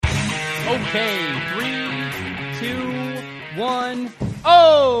Okay, 3, 2, 1.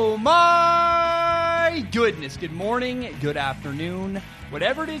 Oh my goodness. Good morning, good afternoon.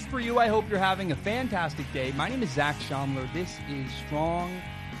 Whatever it is for you, I hope you're having a fantastic day. My name is Zach Schomler. This is Strong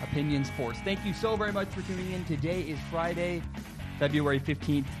Opinion Sports. Thank you so very much for tuning in. Today is Friday, February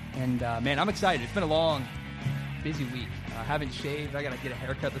 15th, and man, I'm excited. It's been a long, busy week. I haven't shaved. I got to get a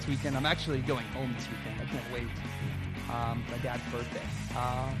haircut this weekend. I'm actually going home this weekend. I can't wait. My dad's birthday.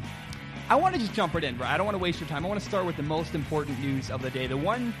 I want to just jump right in, right? I don't want to waste your time. I want to start with the most important news of the day.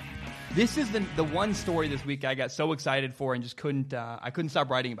 This is the one story this week I got so excited for and just couldn't stop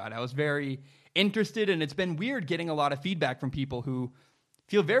writing about it. I was very interested, and it's been weird getting a lot of feedback from people who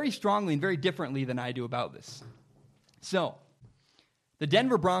feel very strongly and very differently than I do about this. So, the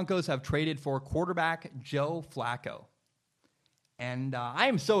Denver Broncos have traded for quarterback Joe Flacco. And I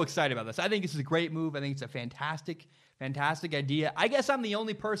am so excited about this. I think this is a great move. I think it's a fantastic idea. I guess I'm the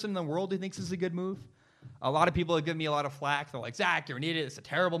only person in the world who thinks this is a good move. A lot of people have given me a lot of flack. They're like, Zach, you're an idiot. It's a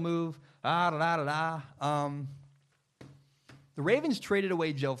terrible move. The Ravens traded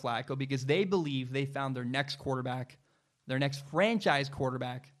away Joe Flacco because they believe they found their next quarterback, their next franchise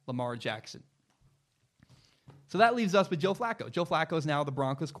quarterback, Lamar Jackson. So that leaves us with Joe Flacco. Joe Flacco is now the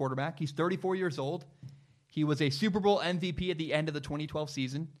Broncos quarterback. He's 34 years old. He was a Super Bowl MVP at the end of the 2012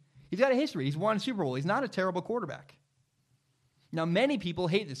 season. He's got a history. He's won a Super Bowl. He's not a terrible quarterback. Now, many people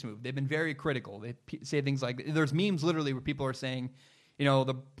hate this move. They've been very critical. They say things like, there's memes literally where people are saying, you know,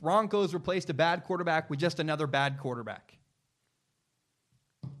 the Broncos replaced a bad quarterback with just another bad quarterback.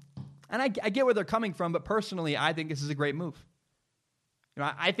 And I get where they're coming from, but personally, I think this is a great move. You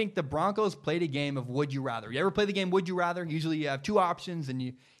know, I think the Broncos played a game of would you rather. You ever play the game would you rather? Usually you have two options, and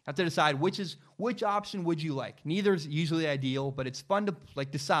you have to decide which option would you like. Neither is usually ideal, but it's fun to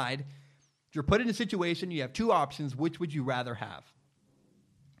decide. If you're put in a situation, you have two options, which would you rather have?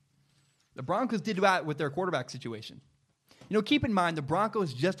 The Broncos did that with their quarterback situation. You know, keep in mind, the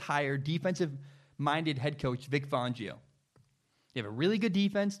Broncos just hired defensive-minded head coach Vic Fangio. They have a really good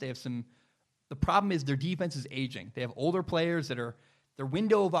defense. The problem is their defense is aging. They have older players that are, their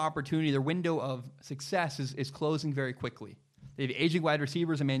window of opportunity, their window of success is closing very quickly. They have aging wide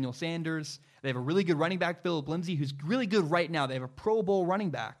receivers, Emmanuel Sanders. They have a really good running back, Philip Lindsay, who's really good right now. They have a Pro Bowl running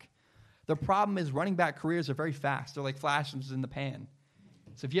back. The problem is running back careers are very fast. They're like flashes in the pan.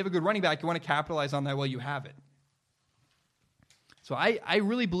 So if you have a good running back, you want to capitalize on that while you have it. So I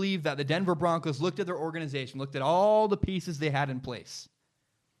really believe that the Denver Broncos looked at their organization, looked at all the pieces they had in place,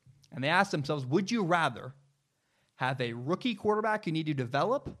 and they asked themselves, would you rather have a rookie quarterback you need to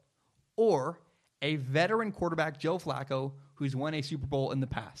develop or a veteran quarterback, Joe Flacco, who's won a Super Bowl in the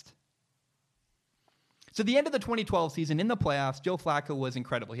past? So at the end of the 2012 season, in the playoffs, Joe Flacco was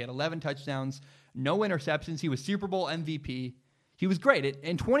incredible. He had 11 touchdowns, no interceptions. He was Super Bowl MVP. He was great.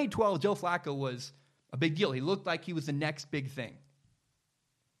 In 2012, Joe Flacco was a big deal. He looked like he was the next big thing.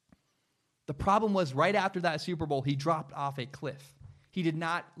 The problem was right after that Super Bowl, he dropped off a cliff. He did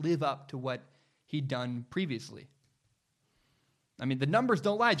not live up to what he'd done previously. I mean, the numbers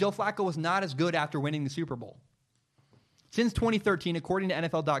don't lie. Joe Flacco was not as good after winning the Super Bowl. Since 2013, according to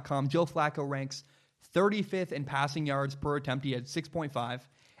NFL.com, Joe Flacco ranks 35th in passing yards per attempt. He had 6.5.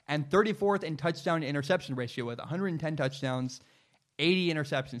 And 34th in touchdown to interception ratio with 110 touchdowns, 80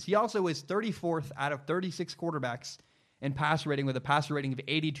 interceptions. He also is 34th out of 36 quarterbacks in passer rating with a passer rating of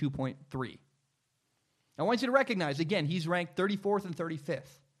 82.3. I want you to recognize, again, he's ranked 34th and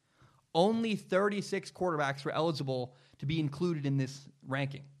 35th. Only 36 quarterbacks were eligible to be included in this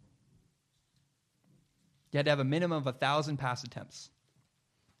ranking. You had to have a minimum of 1,000 pass attempts.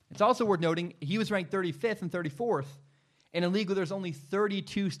 It's also worth noting he was ranked 35th and 34th in a league where there's only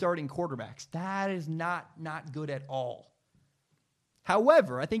 32 starting quarterbacks. That is not good at all.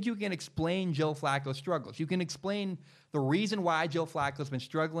 However, I think you can explain Joe Flacco's struggles. You can explain the reason why Joe Flacco's been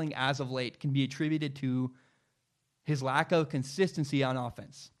struggling as of late can be attributed to his lack of consistency on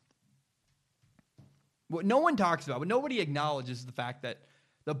offense. What no one talks about, what nobody acknowledges is the fact that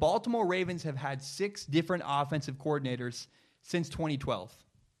the Baltimore Ravens have had 6 different offensive coordinators since 2012.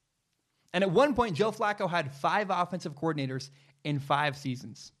 And at one point, Joe Flacco had 5 offensive coordinators in 5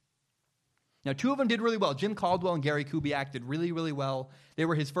 seasons. Now, 2 of them did really well. Jim Caldwell and Gary Kubiak did really, really well. They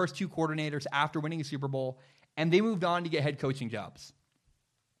were his first 2 coordinators after winning a Super Bowl, and they moved on to get head coaching jobs.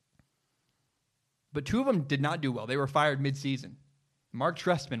 But 2 of them did not do well. They were fired mid-season. Mark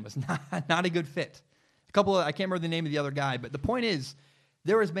Trestman was not a good fit. I can't remember the name of the other guy, but the point is,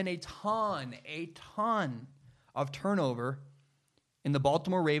 there has been a ton of turnover in the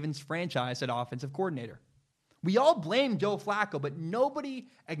Baltimore Ravens franchise at offensive coordinator. We all blame Joe Flacco, but nobody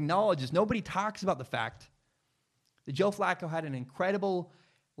acknowledges, nobody talks about the fact that Joe Flacco had an incredible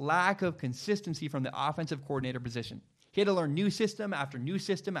lack of consistency from the offensive coordinator position. He had to learn new system after new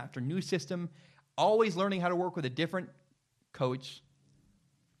system after new system, always learning how to work with a different coach.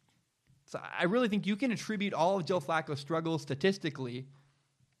 So I really think you can attribute all of Joe Flacco's struggles statistically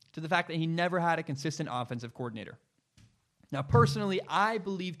to the fact that he never had a consistent offensive coordinator. Now, personally, I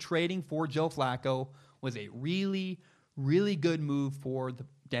believe trading for Joe Flacco was a really, really good move for the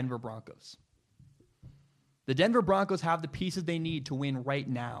Denver Broncos. The Denver Broncos have the pieces they need to win right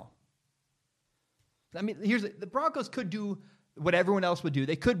now. I mean, the Broncos could do what everyone else would do.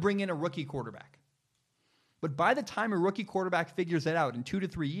 They could bring in a rookie quarterback. But by the time a rookie quarterback figures it out in 2 to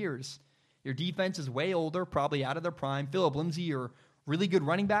 3 years, your defense is way older, probably out of their prime. Phillip Lindsay, your really good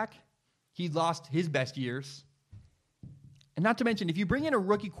running back, he lost his best years. And not to mention, if you bring in a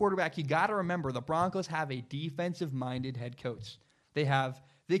rookie quarterback, you got to remember the Broncos have a defensive-minded head coach. They have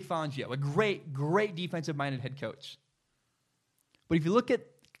Vic Fangio, a great, great defensive-minded head coach. But if you look at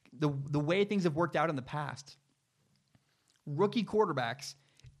the way things have worked out in the past, rookie quarterbacks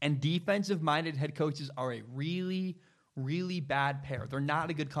and defensive-minded head coaches are a really, really bad pair. They're not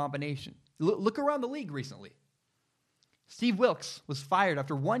a good combination. Look around the league recently. Steve Wilkes was fired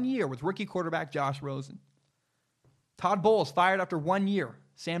after 1 year with rookie quarterback Josh Rosen. Todd Bowles fired after 1 year.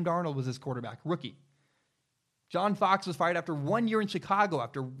 Sam Darnold was his quarterback, rookie. John Fox was fired after 1 year in Chicago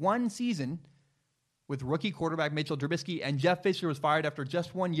after one season with rookie quarterback Mitchell Trubisky, and Jeff Fisher was fired after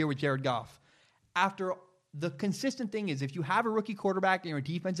just 1 year with Jared Goff. The consistent thing is if you have a rookie quarterback and you're a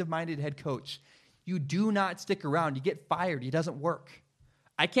defensive-minded head coach, you do not stick around. You get fired. It doesn't work.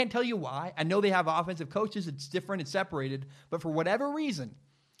 I can't tell you why. I know they have offensive coaches. It's different. It's separated. But for whatever reason,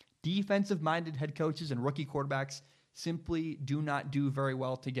 defensive-minded head coaches and rookie quarterbacks simply do not do very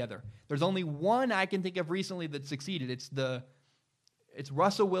well together. There's only one I can think of recently that succeeded. It's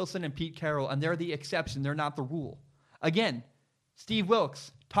Russell Wilson and Pete Carroll, and they're the exception. They're not the rule. Again, Steve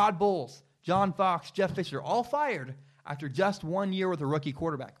Wilkes, Todd Bowles, John Fox, Jeff Fisher, all fired after just 1 year with a rookie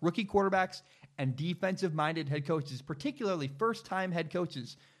quarterback. Rookie quarterbacks and defensive-minded head coaches, particularly first-time head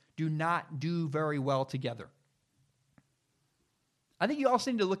coaches, do not do very well together. I think you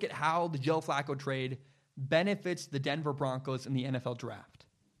also need to look at how the Joe Flacco trade benefits the Denver Broncos in the NFL draft.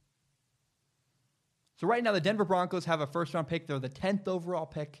 So right now, the Denver Broncos have a first-round pick. They're the 10th overall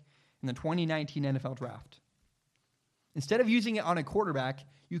pick in the 2019 NFL draft. Instead of using it on a quarterback,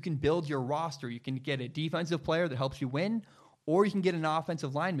 you can build your roster. You can get a defensive player that helps you win, or you can get an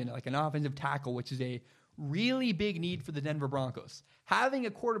offensive lineman, like an offensive tackle, which is a really big need for the Denver Broncos. Having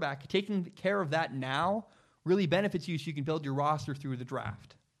a quarterback, taking care of that now, really benefits you so you can build your roster through the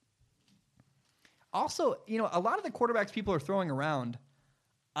draft. Also, a lot of the quarterbacks people are throwing around,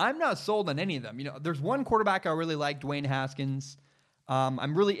 I'm not sold on any of them. There's one quarterback I really like, Dwayne Haskins.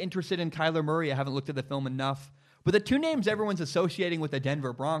 I'm really interested in Kyler Murray. I haven't looked at the film enough. But the two names everyone's associating with the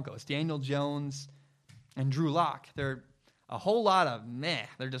Denver Broncos, Daniel Jones and Drew Lock, they're a whole lot of meh.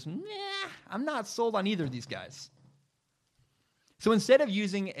 They're just meh. I'm not sold on either of these guys. So instead of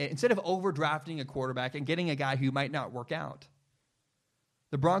overdrafting a quarterback and getting a guy who might not work out,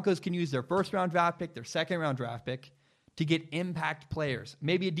 the Broncos can use their first-round draft pick, their second-round draft pick, to get impact players,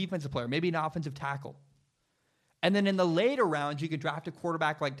 maybe a defensive player, maybe an offensive tackle. And then in the later rounds, you could draft a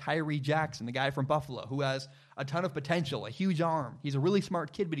quarterback like Tyree Jackson, the guy from Buffalo, who has a ton of potential, a huge arm. He's a really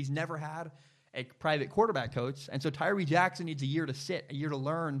smart kid, but he's never had a private quarterback coach. And so Tyree Jackson needs a year to sit, a year to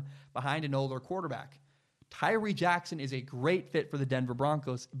learn behind an older quarterback. Tyree Jackson is a great fit for the Denver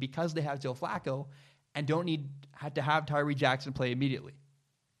Broncos because they have Joe Flacco and don't have to have Tyree Jackson play immediately.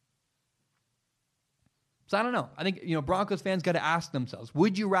 So I don't know. I think, Broncos fans got to ask themselves,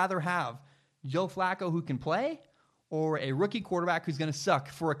 would you rather have Joe Flacco who can play or a rookie quarterback who's going to suck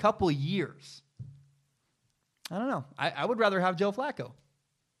for a couple of years? I don't know. I would rather have Joe Flacco.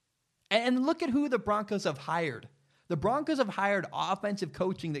 And look at who the Broncos have hired. The Broncos have hired offensive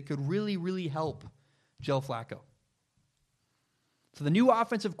coaching that could really, really help Joe Flacco. So the new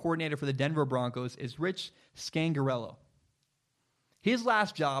offensive coordinator for the Denver Broncos is Rich Scangarello. His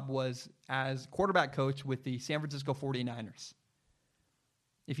last job was as quarterback coach with the San Francisco 49ers.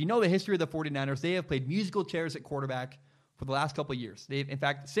 If you know the history of the 49ers, they have played musical chairs at quarterback for the last couple of years. In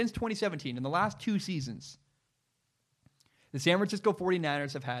fact, since 2017, in the last 2 seasons, the San Francisco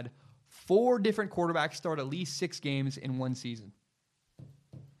 49ers have had 4 different quarterbacks start at least 6 games in one season.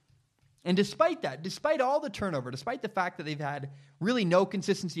 And despite that, despite all the turnover, despite the fact that they've had really no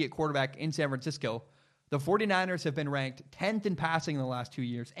consistency at quarterback in San Francisco, the 49ers have been ranked 10th in passing in the last 2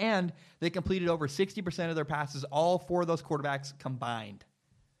 years, and they completed over 60% of their passes, all 4 of those quarterbacks combined.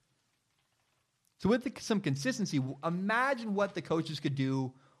 So with some consistency, imagine what the coaches could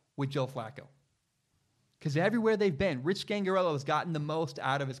do with Joe Flacco. Because everywhere they've been, Rich Scangarello has gotten the most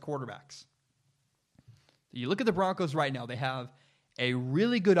out of his quarterbacks. You look at the Broncos right now, they have a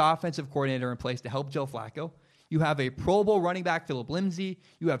really good offensive coordinator in place to help Joe Flacco. You have a Pro Bowl running back, Philip Lindsay.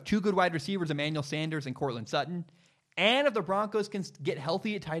 You have two good wide receivers, Emmanuel Sanders and Cortland Sutton. And if the Broncos can get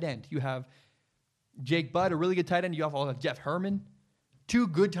healthy at tight end, you have Jake Budd, a really good tight end. You also have Jeff Herman, two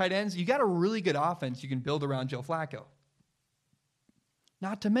good tight ends. You got a really good offense you can build around Joe Flacco.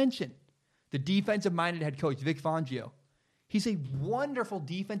 Not to mention the defensive-minded head coach, Vic Fangio. He's a wonderful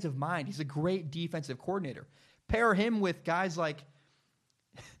defensive mind. He's a great defensive coordinator. Pair him with guys like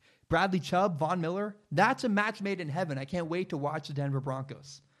Bradley Chubb, Von Miller. That's a match made in heaven. I can't wait to watch the Denver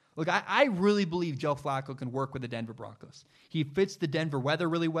Broncos. Look, I really believe Joe Flacco can work with the Denver Broncos. He fits the Denver weather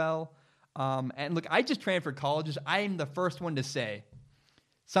really well. And look, I just transferred colleges. I am the first one to say,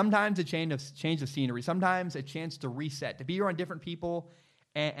 sometimes a change of scenery, sometimes a chance to reset, to be around different people,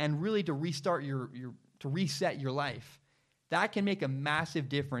 and really to restart to reset your life. That can make a massive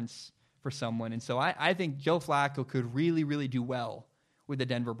difference for someone. And so I think Joe Flacco could really, really do well with the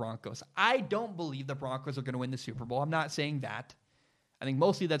Denver Broncos. I don't believe the Broncos are going to win the Super Bowl. I'm not saying that. I think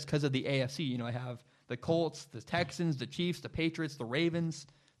mostly that's because of the AFC. You know, I have the Colts, the Texans, the Chiefs, the Patriots, the Ravens,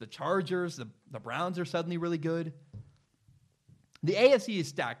 the Chargers, the Browns are suddenly really good. The AFC is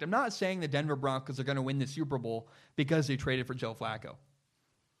stacked. I'm not saying the Denver Broncos are going to win the Super Bowl because they traded for Joe Flacco.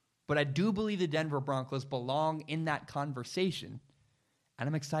 But I do believe the Denver Broncos belong in that conversation, and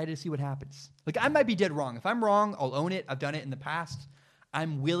I'm excited to see what happens. Like, I might be dead wrong. If I'm wrong, I'll own it. I've done it in the past.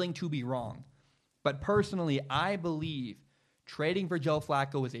 I'm willing to be wrong. But personally, I believe trading for Joe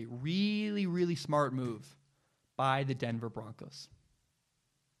Flacco is a really, really smart move by the Denver Broncos.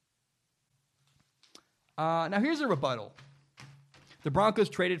 Now, here's a rebuttal. The Broncos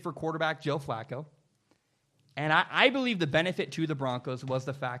traded for quarterback Joe Flacco. And I believe the benefit to the Broncos was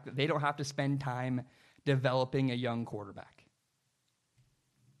the fact that they don't have to spend time developing a young quarterback.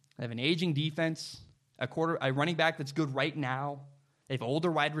 They have an aging defense, a running back that's good right now. They have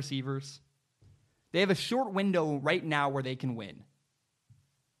older wide receivers. They have a short window right now where they can win.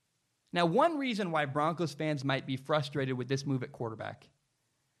 Now, one reason why Broncos fans might be frustrated with this move at quarterback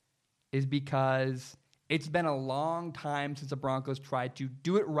is because it's been a long time since the Broncos tried to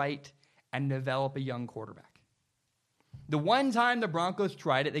do it right and develop a young quarterback. The one time the Broncos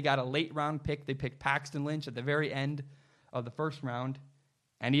tried it, they got a late round pick. They picked Paxton Lynch at the very end of the first round,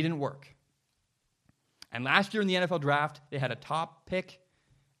 and he didn't work. And last year in the NFL draft, they had a top pick,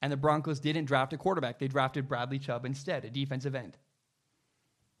 and the Broncos didn't draft a quarterback. They drafted Bradley Chubb instead, a defensive end.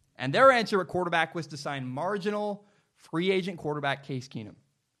 And their answer at quarterback was to sign marginal free agent quarterback Case Keenum.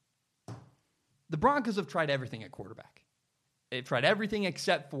 The Broncos have tried everything at quarterback. They've tried everything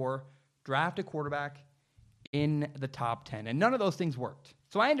except for draft a quarterback in the top 10. And none of those things worked.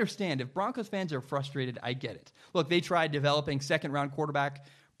 So I understand if Broncos fans are frustrated, I get it. Look, they tried developing second-round quarterback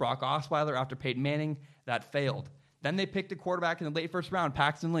Brock Osweiler after Peyton Manning. That failed. Then they picked a quarterback in the late first round,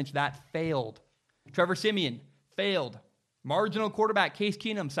 Paxton Lynch. That failed. Trevor Siemian, failed. Marginal quarterback Case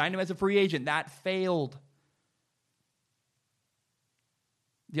Keenum, signed him as a free agent. That failed.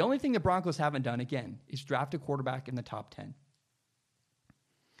 The only thing the Broncos haven't done, again, is draft a quarterback in the top 10.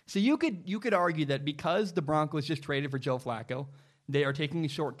 So you could argue that because the Broncos just traded for Joe Flacco, they are taking a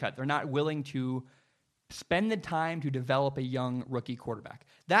shortcut. They're not willing to spend the time to develop a young rookie quarterback.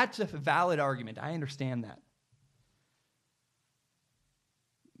 That's a valid argument. I understand that.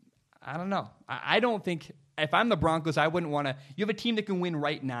 I don't know. I don't think, if I'm the Broncos, I wouldn't want to. You have a team that can win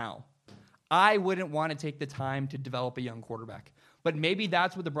right now. I wouldn't want to take the time to develop a young quarterback. But maybe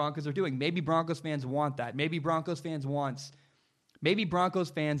that's what the Broncos are doing. Maybe Broncos fans want that. Maybe Broncos fans want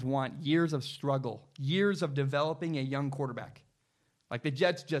years of struggle, years of developing a young quarterback, like the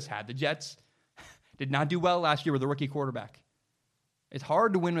Jets just had. The Jets did not do well last year with a rookie quarterback. It's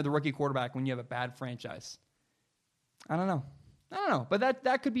hard to win with a rookie quarterback when you have a bad franchise. I don't know. But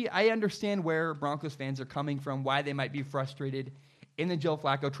that could be, I understand where Broncos fans are coming from, why they might be frustrated in the Joe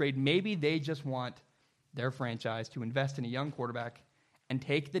Flacco trade. Maybe they just want their franchise to invest in a young quarterback and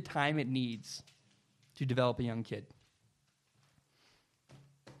take the time it needs to develop a young kid.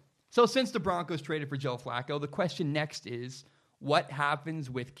 So since the Broncos traded for Joe Flacco, the question next is, what happens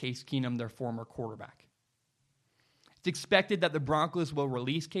with Case Keenum, their former quarterback? It's expected that the Broncos will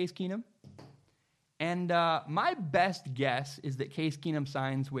release Case Keenum. And my best guess is that Case Keenum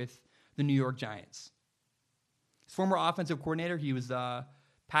signs with the New York Giants. His former offensive coordinator, he was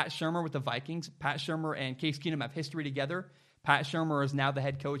Pat Shurmur with the Vikings. Pat Shurmur and Case Keenum have history together. Pat Shurmur is now the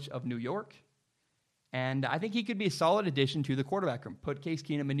head coach of New York. And I think he could be a solid addition to the quarterback room. Put Case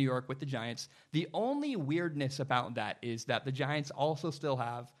Keenum in New York with the Giants. The only weirdness about that is that the Giants also still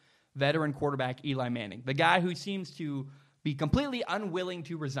have veteran quarterback Eli Manning, the guy who seems to be completely unwilling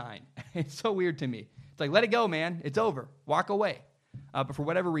to resign. It's so weird to me. It's like, let it go, man. It's over. Walk away. But for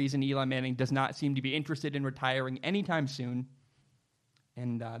whatever reason, Eli Manning does not seem to be interested in retiring anytime soon.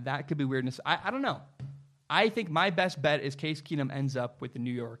 And that could be weirdness. I don't know. I think my best bet is Case Keenum ends up with the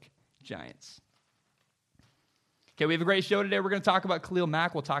New York Giants. Okay, we have a great show today. We're going to talk about Khalil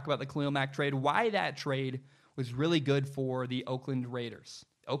Mack. We'll talk about the Khalil Mack trade, why that trade was really good for the Oakland Raiders.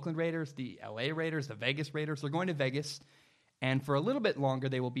 The Oakland Raiders, the LA Raiders, the Vegas Raiders. They're going to Vegas. And for a little bit longer,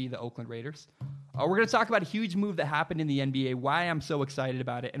 they will be the Oakland Raiders. We're going to talk about a huge move that happened in the NBA, why I'm so excited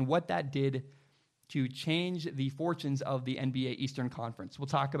about it, and what that did to change the fortunes of the NBA Eastern Conference. We'll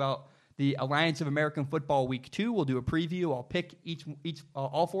talk about the Alliance of American Football Week 2. We'll do a preview. I'll pick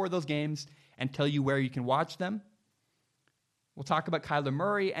all 4 of those games and tell you where you can watch them. We'll talk about Kyler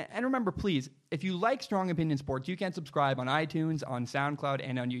Murray. And remember, please, if you like Strong Opinion Sports, you can subscribe on iTunes, on SoundCloud,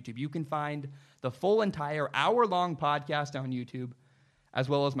 and on YouTube. You can find the full entire hour-long podcast on YouTube, as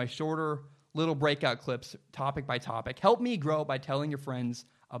well as my shorter little breakout clips, topic by topic. Help me grow by telling your friends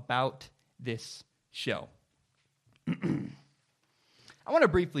about this show. I want to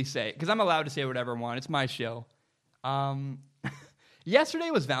briefly say, because I'm allowed to say whatever I want, it's my show.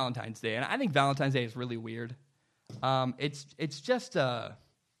 Yesterday was Valentine's Day, and I think Valentine's Day is really weird. It's just, I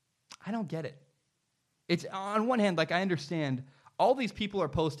don't get it. It's on one hand, like I understand all these people are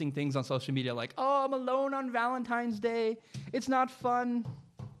posting things on social media like, oh, I'm alone on Valentine's Day. It's not fun.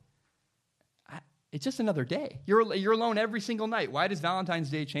 It's just another day. You're alone every single night. Why does Valentine's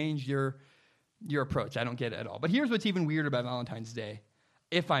Day change your approach? I don't get it at all. But here's what's even weirder about Valentine's Day,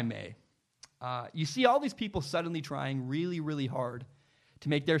 if I may. You see all these people suddenly trying really, really hard to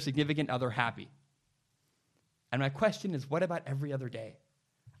make their significant other happy. And my question is, what about every other day?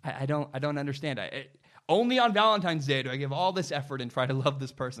 I don't understand. Only on Valentine's Day do I give all this effort and try to love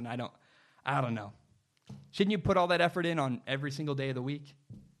this person. I don't know. Shouldn't you put all that effort in on every single day of the week?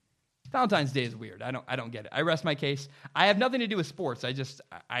 Valentine's Day is weird. I don't get it. I rest my case. I have nothing to do with sports.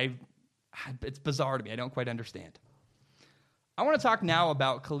 It's bizarre to me. I don't quite understand. I want to talk now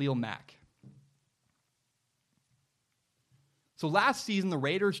about Khalil Mack. So last season, the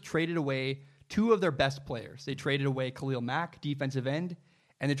Raiders traded away 2 of their best players. They traded away Khalil Mack, defensive end,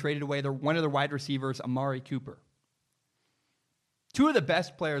 and they traded away one of their wide receivers, Amari Cooper. 2 of the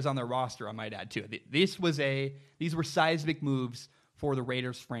best players on their roster, I might add, too. These were seismic moves for the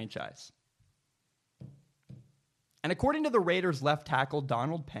Raiders franchise. And according to the Raiders left tackle,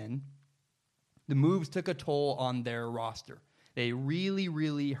 Donald Penn, the moves took a toll on their roster. They really,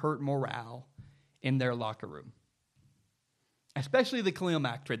 really hurt morale in their locker room. Especially the Khalil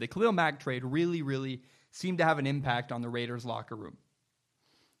Mack trade. The Khalil Mack trade really, really seemed to have an impact on the Raiders' locker room.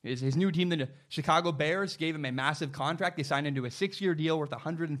 His new team, the Chicago Bears, gave him a massive contract. They signed him to a 6-year deal worth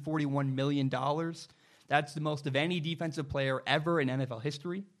 $141 million. That's the most of any defensive player ever in NFL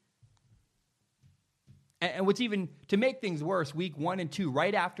history. And what's even, to make things worse, week 1 and 2,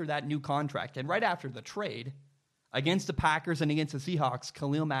 right after that new contract, and right after the trade, against the Packers and against the Seahawks,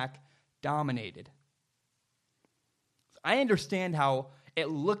 Khalil Mack dominated. I understand how it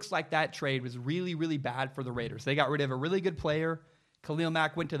looks like that trade was really, really bad for the Raiders. They got rid of a really good player. Khalil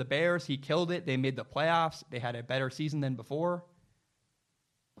Mack went to the Bears. He killed it. They made the playoffs. They had a better season than before.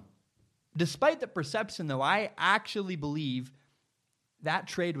 Despite the perception, though, I actually believe that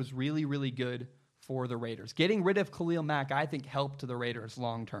trade was really, really good for the Raiders. Getting rid of Khalil Mack, I think, helped the Raiders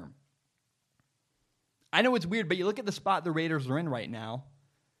long term. I know it's weird, but you look at the spot the Raiders are in right now.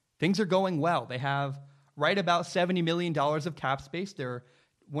 Things are going well. They have right about $70 million of cap space. They're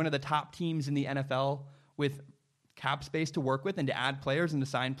one of the top teams in the NFL with cap space to work with and to add players and to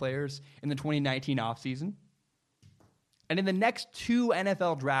sign players in the 2019 offseason. And in the next 2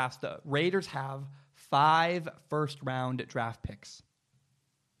 NFL drafts, the Raiders have 5 first-round draft picks.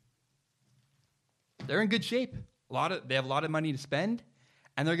 They're in good shape. They have a lot of money to spend,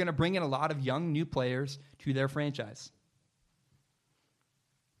 and they're going to bring in a lot of young new players to their franchise.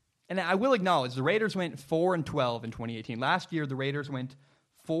 And I will acknowledge the Raiders went 4-12 in 2018. Last year, the Raiders went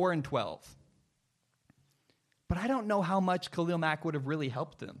 4-12. But I don't know how much Khalil Mack would have really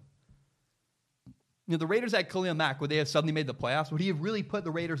helped them. You know, the Raiders had Khalil Mack, would they have suddenly made the playoffs? Would he have really put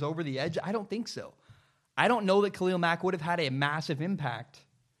the Raiders over the edge? I don't think so. I don't know that Khalil Mack would have had a massive impact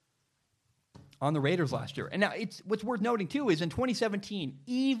on the Raiders last year. And now, what's worth noting, too, is in 2017,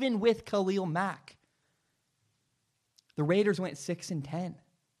 even with Khalil Mack, the Raiders went 6-10.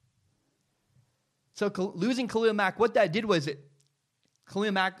 So losing Khalil Mack, what that did was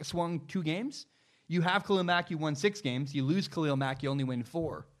Khalil Mack swung 2 games. You have Khalil Mack, you won 6 games. You lose Khalil Mack, you only win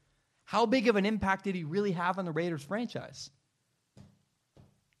 4. How big of an impact did he really have on the Raiders franchise?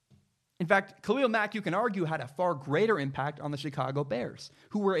 In fact, Khalil Mack, you can argue, had a far greater impact on the Chicago Bears,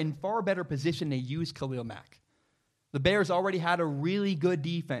 who were in far better position to use Khalil Mack. The Bears already had a really good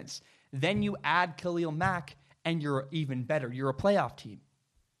defense. Then you add Khalil Mack, and you're even better. You're a playoff team.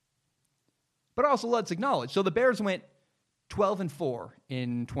 But also, let's acknowledge, so the Bears went 12-4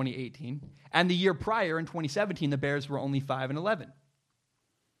 in 2018, and the year prior, in 2017, the Bears were only 5-11.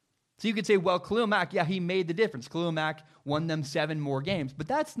 So you could say, well, Khalil Mack, yeah, he made the difference. Khalil Mack won them 7 more games, but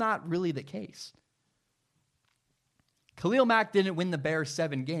that's not really the case. Khalil Mack didn't win the Bears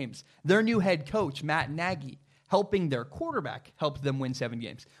 7 games. Their new head coach, Matt Nagy, helping their quarterback, helped them win 7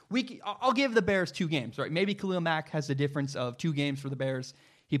 games. I'll give the Bears 2 games, right? Maybe Khalil Mack has the difference of 2 games for the Bears.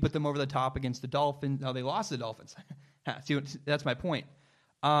 He put them over the top against the Dolphins. No, they lost to the Dolphins. See, that's my point.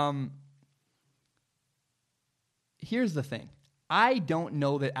 Here's the thing. I don't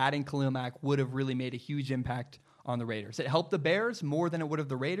know that adding Khalil Mack would have really made a huge impact on the Raiders. It helped the Bears more than it would have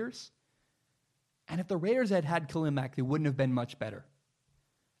the Raiders. And if the Raiders had had Khalil Mack, they wouldn't have been much better.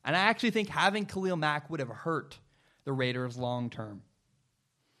 And I actually think having Khalil Mack would have hurt the Raiders long term.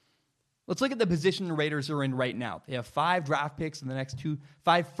 Let's look at the position the Raiders are in right now. They have 5 draft picks in the next 2,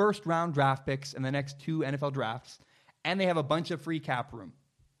 5 first-round draft picks in the next 2 NFL drafts, and they have a bunch of free cap room,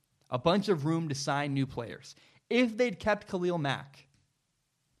 a bunch of room to sign new players. If they'd kept Khalil Mack,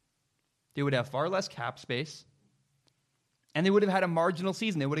 they would have far less cap space, and they would have had a marginal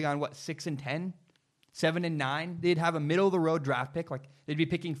season. They would have gone, 6-10, 7-9. They'd have a middle-of-the-road draft pick, like they'd be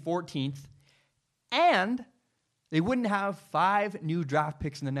picking 14th, and they wouldn't have 5 new draft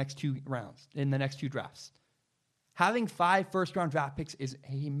picks in the next 2 rounds, in the next 2 drafts. Having 5 first-round draft picks is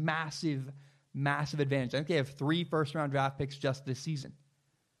a massive, massive advantage. I think they have 3 first-round draft picks just this season.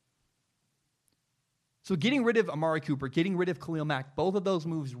 So getting rid of Amari Cooper, getting rid of Khalil Mack, both of those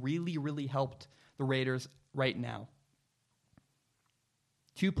moves really, really helped the Raiders right now.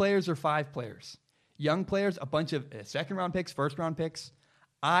 2 players or 5 players. Young players, a bunch of second-round picks, first-round picks.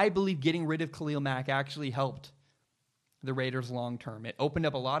 I believe getting rid of Khalil Mack actually helped the Raiders long term. It opened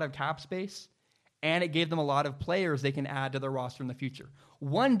up a lot of cap space, and it gave them a lot of players they can add to their roster in the future.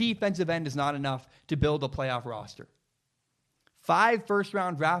 1 defensive end is not enough to build a playoff roster. 5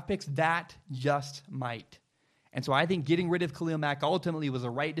 first-round draft picks, that just might. And so I think getting rid of Khalil Mack ultimately was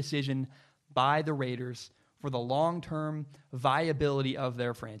the right decision by the Raiders for the long-term viability of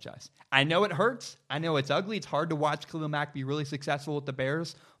their franchise. I know it hurts. I know it's ugly. It's hard to watch Khalil Mack be really successful with the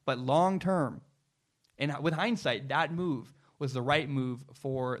Bears, but long-term, and with hindsight, that move was the right move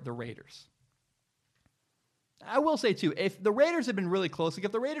for the Raiders. I will say, too, if the Raiders had been really close, like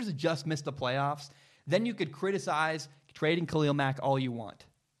if the Raiders had just missed the playoffs, then you could criticize trading Khalil Mack all you want.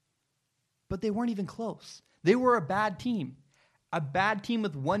 But they weren't even close. They were a bad team. A bad team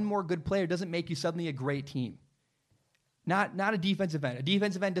with 1 more good player doesn't make you suddenly a great team. Not a defensive end. A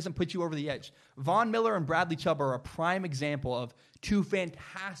defensive end doesn't put you over the edge. Von Miller and Bradley Chubb are a prime example of 2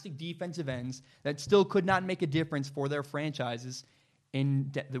 fantastic defensive ends that still could not make a difference for their franchises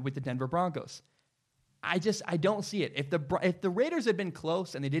with the Denver Broncos. I don't see it. If the Raiders had been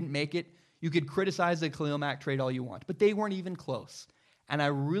close and they didn't make it, you could criticize the Khalil Mack trade all you want. But they weren't even close. And I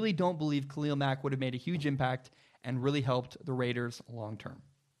really don't believe Khalil Mack would have made a huge impact and really helped the Raiders long term.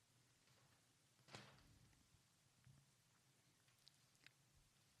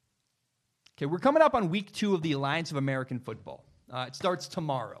 Okay, we're coming up on week 2 of the Alliance of American Football. It starts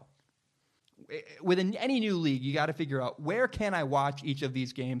tomorrow. With any new league, you got to figure out, where can I watch each of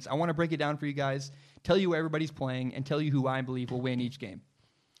these games? I want to break it down for you guys, tell you where everybody's playing, and tell you who I believe will win each game.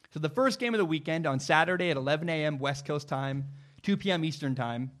 So the first game of the weekend on Saturday at 11 a.m. West Coast time, 2 p.m. Eastern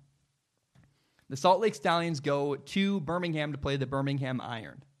time, the Salt Lake Stallions go to Birmingham to play the Birmingham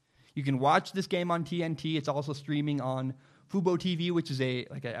Iron. You can watch this game on TNT. It's also streaming on Fubo TV, which is a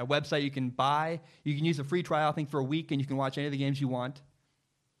website you can buy. You can use a free trial, I think, for a week, and you can watch any of the games you want.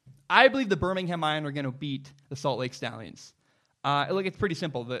 I believe the Birmingham Iron are going to beat the Salt Lake Stallions. Look, it's pretty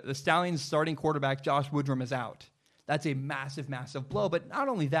simple. The Stallions' starting quarterback, Josh Woodrum, is out. That's a massive, massive blow. But not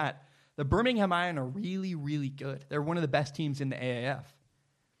only that, the Birmingham Iron are really, really good. They're one of the best teams in the AAF.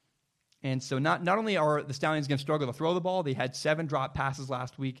 And so not only are the Stallions going to struggle to throw the ball, they had 7 drop passes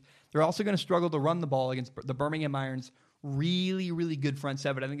last week, they're also going to struggle to run the ball against the Birmingham Iron's really, really good front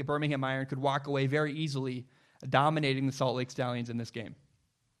 7. I think the Birmingham Iron could walk away very easily, dominating the Salt Lake Stallions in this game.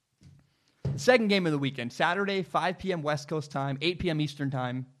 The second game of the weekend, Saturday, 5 p.m. West Coast time, 8 p.m. Eastern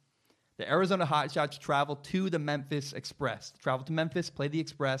time, the Arizona Hotshots travel to the Memphis Express. Travel to Memphis, play the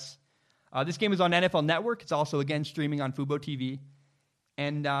Express. This game is on NFL Network. It's also, again, streaming on Fubo TV.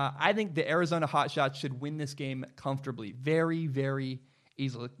 And I think the Arizona Hotshots should win this game comfortably, very, very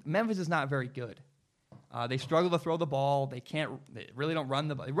easily. Memphis is not very good. They struggle to throw the ball. They really don't run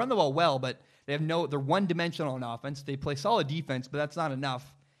the ball. They run the ball well, but they're one-dimensional on offense. They play solid defense, but that's not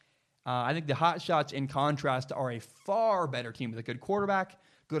enough. I think the Hotshots, in contrast, are a far better team with a good quarterback,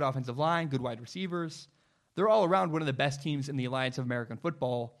 good offensive line, good wide receivers. They're all around one of the best teams in the Alliance of American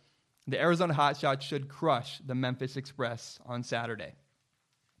Football. The Arizona Hotshots should crush the Memphis Express on Saturday.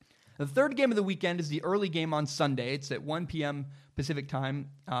 The third game of the weekend is the early game on Sunday. It's at 1 p.m. Pacific time,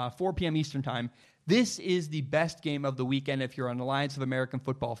 4 p.m. Eastern time. This is the best game of the weekend if you're an Alliance of American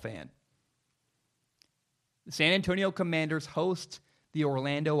Football fan. The San Antonio Commanders host the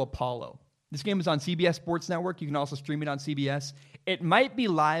Orlando Apollo. This game is on CBS Sports Network. You can also stream it on CBS. It might be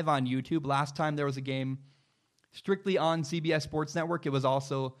live on YouTube. Last time there was a game strictly on CBS Sports Network, it was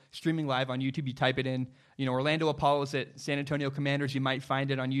also streaming live on YouTube. You type it in, Orlando Apollos at San Antonio Commanders. You might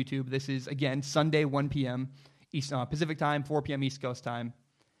find it on YouTube. This is, again, Sunday, 1 p.m. Pacific time, 4 p.m. East Coast time.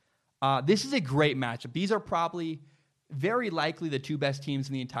 This is a great matchup. These are probably very likely the two best teams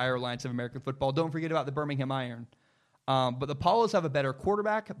in the entire Alliance of American Football. Don't forget about the Birmingham Iron. But the Apollos have a better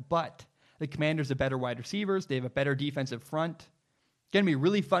quarterback, but the Commanders have better wide receivers. They have a better defensive front. Going to be a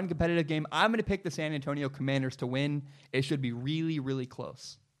really fun, competitive game. I'm going to pick the San Antonio Commanders to win. It should be really, really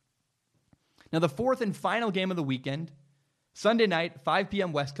close. Now, the fourth and final game of the weekend, Sunday night, 5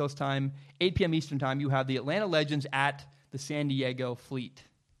 p.m. West Coast time, 8 p.m. Eastern time, you have the Atlanta Legends at the San Diego Fleet.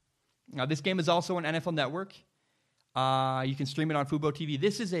 Now, this game is also on NFL Network. You can stream it on Fubo TV.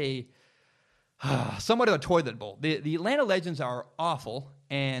 This is somewhat of a toilet bowl. The Atlanta Legends are awful,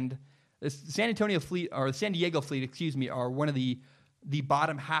 and the San Diego Fleet, are one of the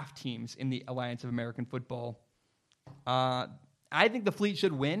bottom half teams in the Alliance of American Football. I think the Fleet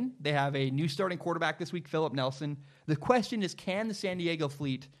should win. They have a new starting quarterback this week, Philip Nelson. The question is, can the San Diego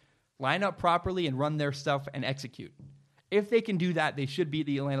Fleet line up properly and run their stuff and execute? If they can do that, they should beat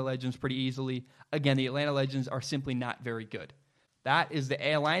the Atlanta Legends pretty easily. Again, the Atlanta Legends are simply not very good. That is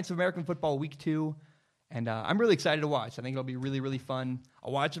the Alliance of American Football Week 2, and I'm really excited to watch. I think it'll be really, really fun.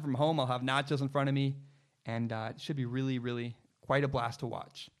 I'll watch it from home. I'll have nachos in front of me, and it should be really, really quite a blast to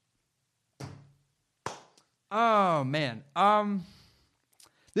watch. Oh, man.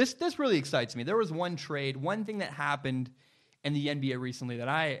 This really excites me. There was one thing that happened in the NBA recently that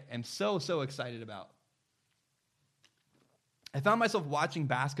I am so excited about. I found myself watching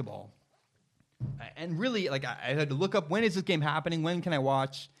basketball, and really, I had to look up, when is this game happening? When can I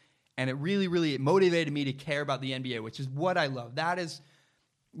watch? And it really motivated me to care about the NBA, which is what I love. That is,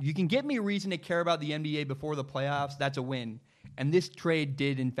 you can get me a reason to care about the NBA before the playoffs. That's a win. And this trade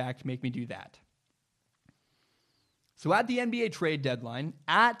did, in fact, make me do that. So at the NBA trade deadline,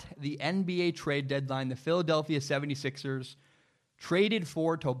 the Philadelphia 76ers traded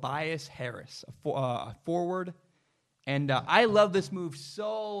for Tobias Harris, a forward. And I love this move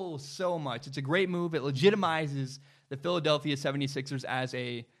so much. It's a great move. It legitimizes the Philadelphia 76ers as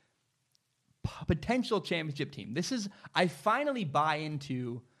a potential championship team. I finally buy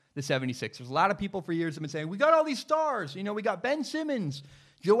into the 76ers. A lot of people for years have been saying, we got all these stars. We got Ben Simmons,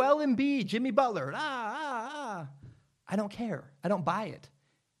 Joel Embiid, Jimmy Butler. I don't care. I don't buy it.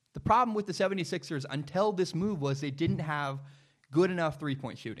 The problem with the 76ers until this move was they didn't have good enough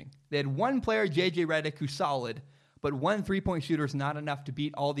three-point shooting. They had one player, J.J. Redick, who's solid, but one three-point shooter is not enough to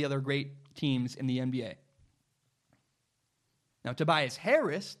beat all the other great teams in the NBA. Now, Tobias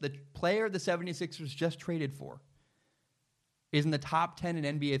Harris, the player the 76ers just traded for, is in the top 10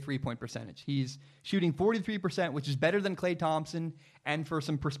 in NBA three-point percentage. He's shooting 43%, which is better than Klay Thompson. And for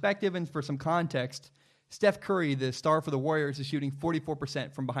some perspective and for some context, Steph Curry, the star for the Warriors, is shooting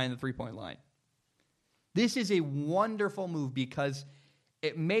 44% from behind the three-point line. This is a wonderful move because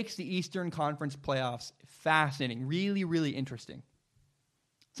it makes the Eastern Conference playoffs fascinating, really interesting.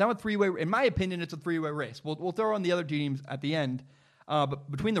 It's not a three-way. In my opinion, it's a three-way race. We'll throw on the other teams at the end. But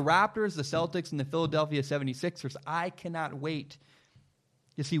between the Raptors, the Celtics, and the Philadelphia 76ers, I cannot wait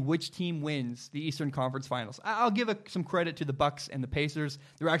to see which team wins the Eastern Conference Finals. I'll give some credit to the Bucks and the Pacers.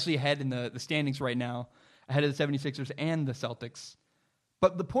 They're actually ahead in the standings right now, ahead of the 76ers and the Celtics.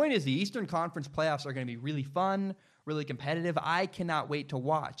 But the point is the Eastern Conference playoffs are going to be really fun, really competitive. I cannot wait to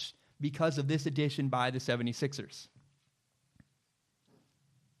watch because of this addition by the 76ers.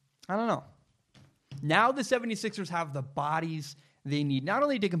 I don't know. Now the 76ers have the bodies they need, not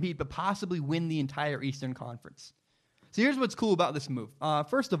only to compete, but possibly win the entire Eastern Conference. So here's what's cool about this move.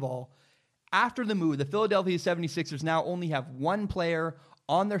 First of all, after the move, the Philadelphia 76ers now only have one player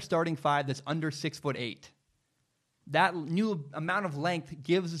on their starting five that's under 6'8". That new amount of length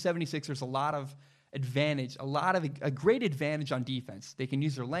gives the 76ers a lot of advantage, a great advantage on defense. They can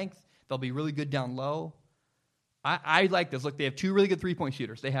use their length. They'll be really good down low. I like this. Look, they have two really good three-point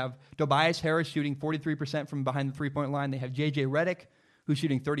shooters. They have Tobias Harris shooting 43% from behind the three-point line. They have J.J. Redick, who's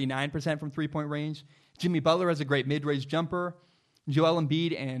shooting 39% from three-point range. Jimmy Butler has a great mid-range jumper. Joel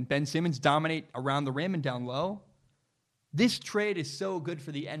Embiid and Ben Simmons dominate around the rim and down low. This trade is so good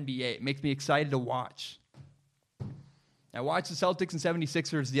for the NBA. It makes me excited to watch. I watched the Celtics and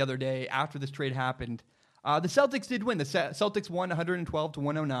 76ers the other day after this trade happened. The Celtics did win. The Celtics won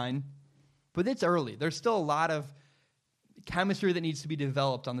 112-109. But it's early. There's still a lot of chemistry that needs to be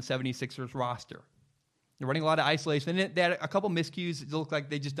developed on the 76ers roster. They're running a lot of isolation. They had a couple miscues. It looked like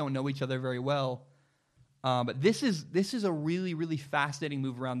they just don't know each other very well. But this is a really, really fascinating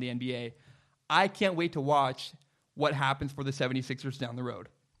move around the NBA. I can't wait to watch what happens for the 76ers down the road.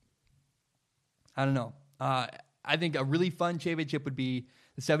 I don't know. I think a really fun championship would be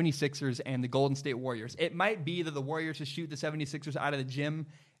the 76ers and the Golden State Warriors. It might be that the Warriors just shoot the 76ers out of the gym.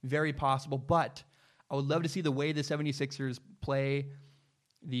 Very possible, but I would love to see the way the 76ers play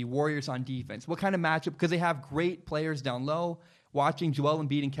the Warriors on defense. What kind of matchup? Because they have great players down low. Watching Joel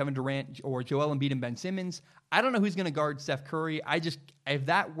Embiid and Kevin Durant or Joel Embiid and Ben Simmons, I don't know who's going to guard Steph Curry. If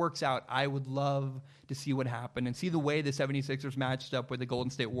that works out, I would love to see what happened and see the way the 76ers matched up with the Golden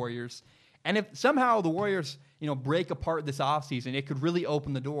State Warriors. And if somehow the Warriors, break apart this offseason, it could really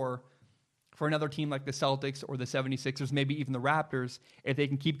open the door for another team like the Celtics or the 76ers, maybe even the Raptors, if they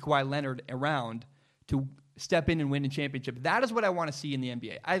can keep Kawhi Leonard around to step in and win a championship. That is what I want to see in the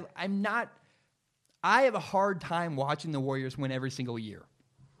NBA. I have a hard time watching the Warriors win every single year.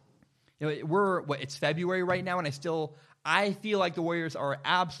 It's February right now, and I feel like the Warriors are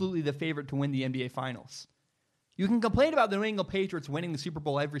absolutely the favorite to win the NBA Finals. You can complain about the New England Patriots winning the Super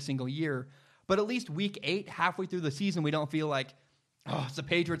Bowl every single year, but at least week 8, halfway through the season, we don't feel like, it's the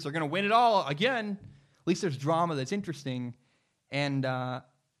Patriots are going to win it all again. At least there's drama that's interesting. And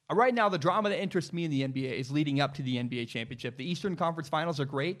right now, the drama that interests me in the NBA is leading up to the NBA championship. The Eastern Conference Finals are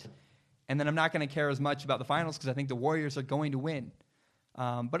great, and then I'm not going to care as much about the finals because I think the Warriors are going to win.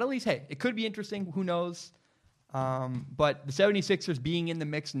 But at least, hey, it could be interesting. Who knows? But the 76ers being in the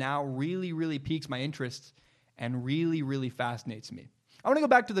mix now really, really piques my interest and really, really fascinates me. I want to go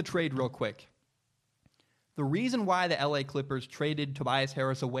back to the trade real quick. The reason why the LA Clippers traded Tobias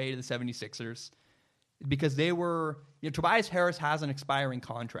Harris away to the 76ers is because Tobias Harris has an expiring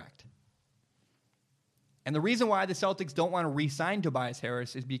contract. And the reason why the Celtics don't want to re-sign Tobias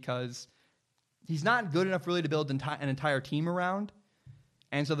Harris is because he's not good enough really to build an entire team around.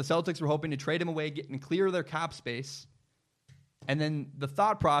 And so the Celtics were hoping to trade him away, get and clear their cap space. And then the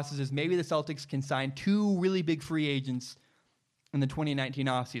thought process is maybe the Celtics can sign 2 really big free agents in the 2019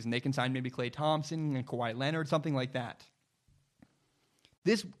 offseason. They can sign maybe Klay Thompson and Kawhi Leonard, something like that.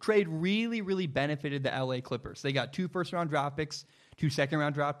 This trade really, really benefited the LA Clippers. They got 2 first-round draft picks, 2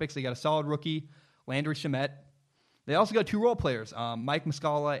 second-round draft picks. They got a solid rookie, Landry Shamet. They also got 2 role players, Mike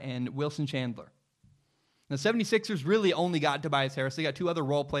Muscala and Wilson Chandler. The 76ers really only got Tobias Harris. They got 2 other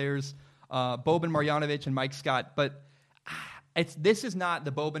role players, Boban Marjanovic and Mike Scott. But this is not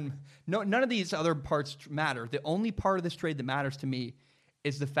the Boban. No, none of these other parts matter. The only part of this trade that matters to me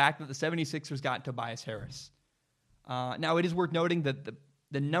is the fact that the 76ers got Tobias Harris. Now, it is worth noting that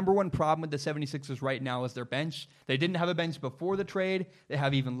the number one problem with the 76ers right now is their bench. They didn't have a bench before the trade. They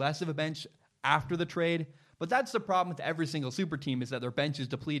have even less of a bench after the trade. But that's the problem with every single super team, is that their bench is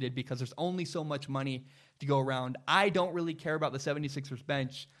depleted because there's only so much money to go around. I don't really care about the 76ers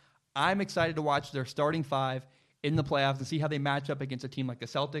bench. I'm excited to watch their starting 5 in the playoffs and see how they match up against a team like the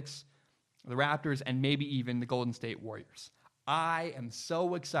Celtics, the Raptors, and maybe even the Golden State Warriors. I am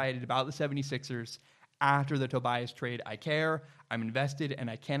so excited about the 76ers after the Tobias trade. I care, I'm invested, and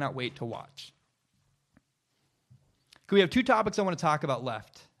I cannot wait to watch. We have 2 topics I want to talk about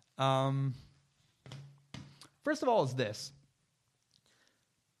left. First of all is this.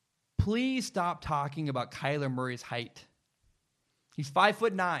 Please stop talking about Kyler Murray's height. He's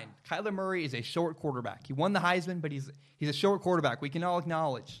 5'9". Kyler Murray is a short quarterback. He won the Heisman, but he's a short quarterback. We can all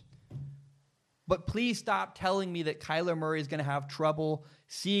acknowledge. But please stop telling me that Kyler Murray is going to have trouble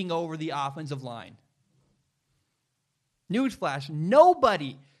seeing over the offensive line. Newsflash,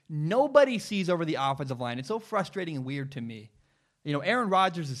 nobody sees over the offensive line. It's so frustrating and weird to me. Aaron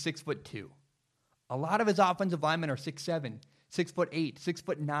Rodgers is 6'2". A lot of his offensive linemen are 6'7", 6'8",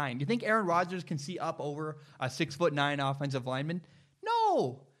 6'9". You think Aaron Rodgers can see up over a 6'9" offensive lineman?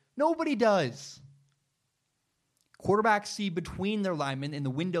 No, nobody does. Quarterbacks see between their linemen in the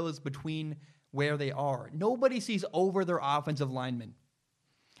windows between where they are. Nobody sees over their offensive linemen.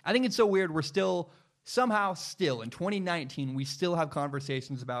 I think it's so weird. We're still in 2019, we still have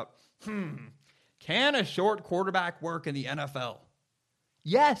conversations about, can a short quarterback work in the NFL?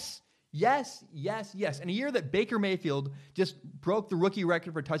 Yes, Yes, yes, yes. In a year that Baker Mayfield just broke the rookie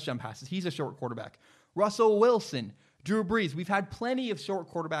record for touchdown passes, he's a short quarterback. Russell Wilson, Drew Brees. We've had plenty of short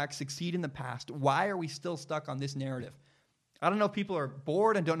quarterbacks succeed in the past. Why are we still stuck on this narrative? I don't know if people are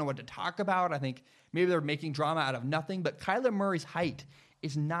bored and don't know what to talk about. I think maybe they're making drama out of nothing, but Kyler Murray's height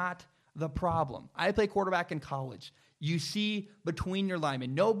is not the problem. I played quarterback in college. You see between your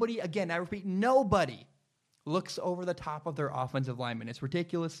linemen. Nobody, again, I repeat, nobody looks over the top of their offensive lineman. It's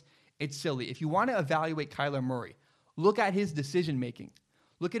ridiculous. It's silly. If you want to evaluate Kyler Murray, look at his decision-making.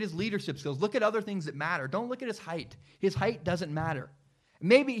 Look at his leadership skills. Look at other things that matter. Don't look at his height. His height doesn't matter.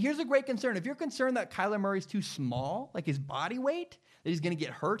 Maybe, here's a great concern. If you're concerned that Kyler Murray's too small, like his body weight, that he's going to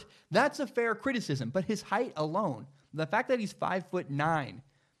get hurt, that's a fair criticism. But his height alone, the fact that he's 5'9",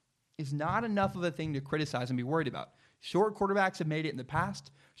 is not enough of a thing to criticize and be worried about. Short quarterbacks have made it in the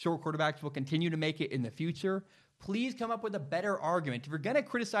past. Short quarterbacks will continue to make it in the future. Please come up with a better argument. If you're going to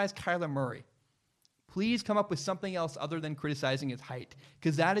criticize Kyler Murray, please come up with something else other than criticizing his height,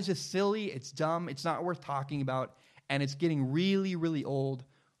 because that is just silly. It's dumb. It's not worth talking about, and it's getting really, really old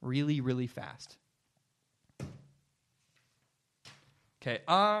really, really fast. Okay,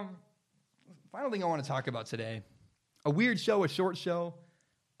 final thing I want to talk about today. A weird show, a short show.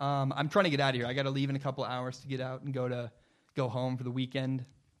 I'm trying to get out of here. I got to leave in a couple of hours to get out and go home for the weekend.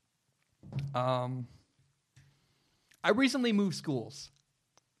 I recently moved schools.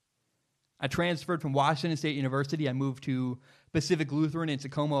 I transferred from Washington State University. I moved to Pacific Lutheran in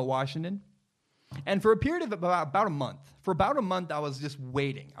Tacoma, Washington. And for a period of about a month, I was just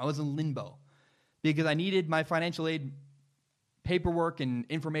waiting. I was in limbo because I needed my financial aid paperwork and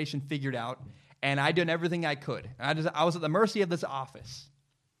information figured out, and I'd done everything I could. I was at the mercy of this office.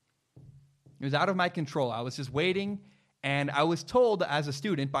 It was out of my control. I was just waiting, and I was told as a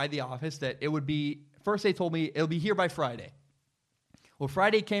student by the office that it would be, first they told me it'll be here by Friday. Well,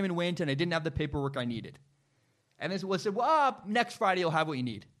 Friday came and went, and I didn't have the paperwork I needed. And it was said, well, next Friday you'll have what you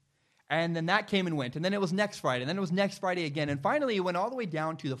need. And then that came and went, and then it was next Friday, and then it was next Friday again, and finally it went all the way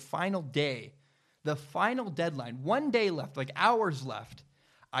down to the final day, the final deadline, 1 day left, like hours left.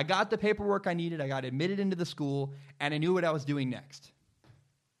 I got the paperwork I needed, I got admitted into the school, and I knew what I was doing next.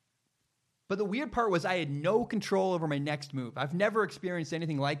 But the weird part was I had no control over my next move. I've never experienced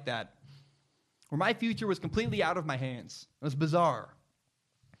anything like that, where my future was completely out of my hands. It was bizarre.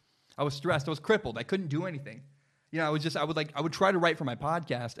 I was stressed, I was crippled, I couldn't do anything. You know, I would try to write for my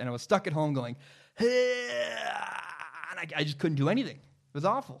podcast, and I was stuck at home going, hey, and I just couldn't do anything. It was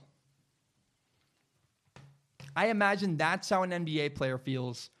awful. I imagine that's how an NBA player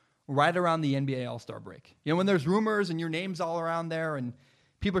feels right around the NBA All-Star break. You know, when there's rumors and your name's all around there, and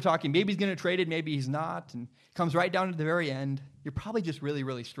people are talking, maybe he's going to trade it, maybe he's not, and it comes right down to the very end, you're probably just really,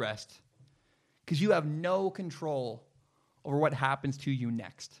 really stressed because you have no control over what happens to you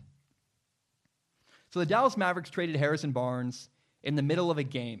next. So the Dallas Mavericks traded Harrison Barnes in the middle of a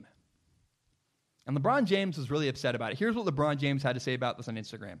game. And LeBron James was really upset about it. Here's what LeBron James had to say about this on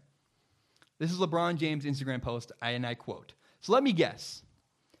Instagram. This is LeBron James' Instagram post, and I quote, "So let me guess.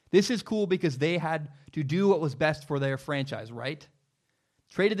 This is cool because they had to do what was best for their franchise, right?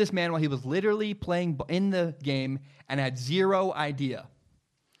 Traded this man while he was literally playing in the game and had zero idea.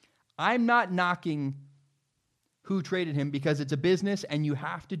 I'm not knocking who traded him because it's a business and you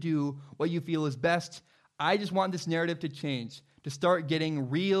have to do what you feel is best. I just want this narrative to change, to start getting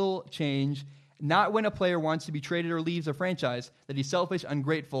real change, not when a player wants to be traded or leaves a franchise, that he's selfish,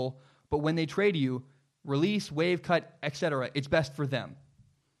 ungrateful, but when they trade you, release, waive, cut, etc., it's best for them.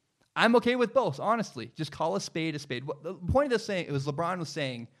 I'm okay with both, honestly. Just call a spade a spade." The point of this saying, it was LeBron was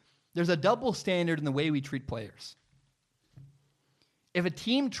saying, there's a double standard in the way we treat players. If a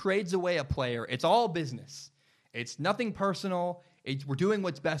team trades away a player, it's all business. It's nothing personal. We're doing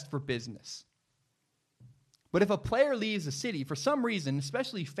what's best for business. But if a player leaves a city, for some reason,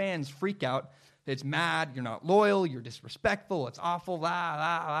 especially fans freak out, it's mad, you're not loyal, you're disrespectful, it's awful, la,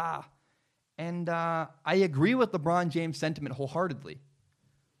 la, la. And I agree with LeBron James' sentiment wholeheartedly.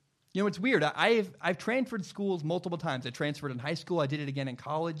 You know, it's weird. I've transferred schools multiple times. I transferred in high school. I did it again in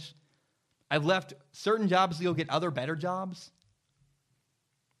college. I've left certain jobs to go get other better jobs.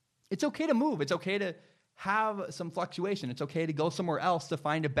 It's okay to move. It's okay to have some fluctuation. It's okay to go somewhere else to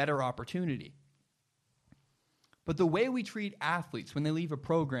find a better opportunity. But the way we treat athletes when they leave a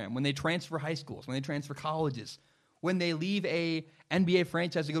program, when they transfer high schools, when they transfer colleges, when they leave a NBA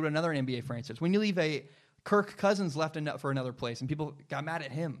franchise to go to another NBA franchise, when you leave a Kirk Cousins left for another place and people got mad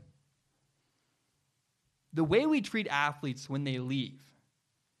at him. The way we treat athletes when they leave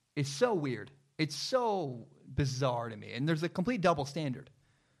is so weird. It's so bizarre to me. And there's a complete double standard.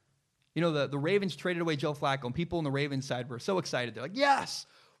 You know, the Ravens traded away Joe Flacco, and people on the Ravens side were so excited. They're like, yes,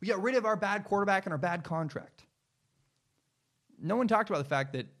 We got rid of our bad quarterback and our bad contract. No one talked about the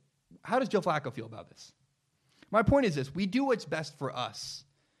fact that, how does Joe Flacco feel about this? My point is this: we do what's best for us.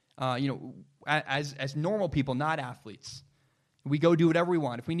 As normal people, not athletes. We go do whatever we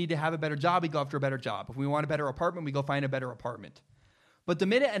want. If we need to have a better job, we go after a better job. If we want a better apartment, we go find a better apartment. But the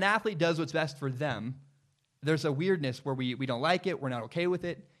minute an athlete does what's best for them, there's a weirdness where we don't like it, we're not okay with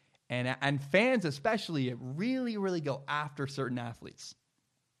it, and fans especially really, really go after certain athletes.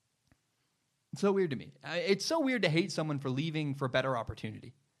 It's so weird to me. It's so weird to hate someone for leaving for a better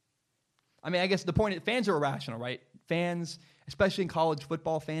opportunity. I mean, I guess the point is fans are irrational, right? Fans, especially in college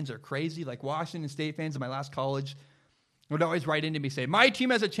football, fans are crazy. Like Washington State fans in my last college would always write into me say, my team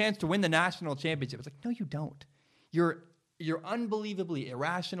has a chance to win the national championship. It's like, no, you don't. You're unbelievably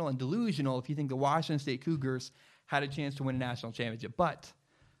irrational and delusional if you think the Washington State Cougars had a chance to win a national championship. But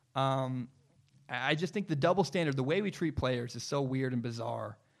I just think the double standard, the way we treat players is so weird and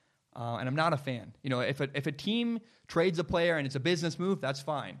bizarre. And I'm not a fan. If a team trades a player and it's a business move, that's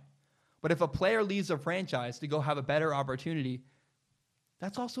fine. But if a player leaves a franchise to go have a better opportunity,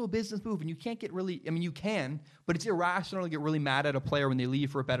 that's also a business move. And you can't you can, but it's irrational to get really mad at a player when they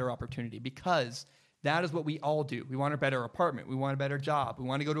leave for a better opportunity, because that is what we all do. We want a better apartment. We want a better job. We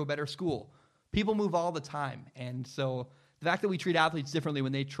want to go to a better school. People move all the time. And so the fact that we treat athletes differently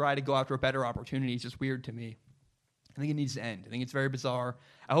when they try to go after a better opportunity is just weird to me. I think it needs to end. I think it's very bizarre.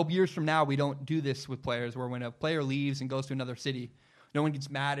 I hope years from now we don't do this with players, where when a player leaves and goes to another city, no one gets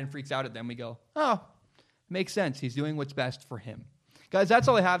mad and freaks out at them. We go, oh, makes sense. He's doing what's best for him. Guys, that's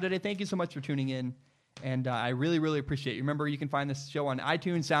all I have today. Thank you so much for tuning in, and I really, really appreciate you. Remember, you can find this show on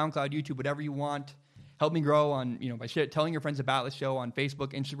iTunes, SoundCloud, YouTube, whatever you want. Help me grow on, by telling your friends about the show on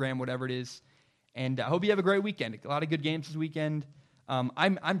Facebook, Instagram, whatever it is. And I hope you have a great weekend. A lot of good games this weekend.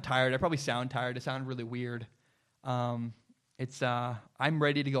 I'm tired. I probably sound tired. I sound really weird. I'm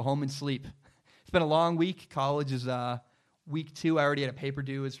ready to go home and sleep. It's been a long week. College is week 2. I already had a paper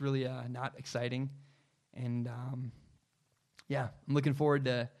due. It's really not exciting. And I'm looking forward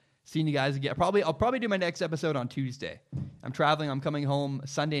to seeing you guys again. I'll probably do my next episode on Tuesday. I'm traveling. I'm coming home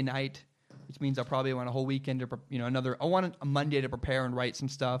Sunday night, which means I'll probably want a whole weekend to, I want a Monday to prepare and write some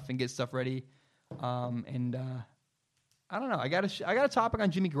stuff and get stuff ready. I don't know. I got a topic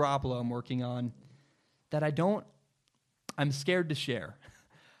on Jimmy Garoppolo I'm working on that I'm scared to share.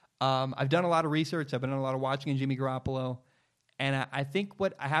 I've done a lot of research. I've been doing a lot of watching on Jimmy Garoppolo, and I think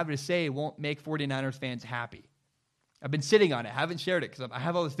what I have to say won't make 49ers fans happy. I've been sitting on it. I haven't shared it because I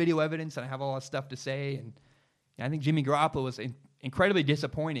have all this video evidence and I have all this stuff to say. And I think Jimmy Garoppolo was incredibly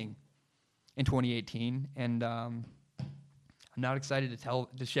disappointing in 2018, and I'm not excited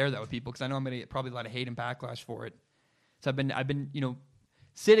to share that with people because I know I'm going to get probably a lot of hate and backlash for it. So I've been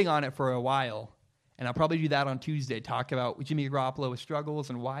sitting on it for a while, and I'll probably do that on Tuesday. Talk about Jimmy Garoppolo's struggles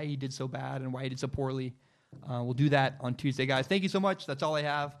and why he did so bad and why he did so poorly. We'll do that on Tuesday, guys. Thank you so much. That's all I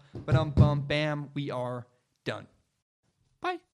have. But bam, we are done. Bye.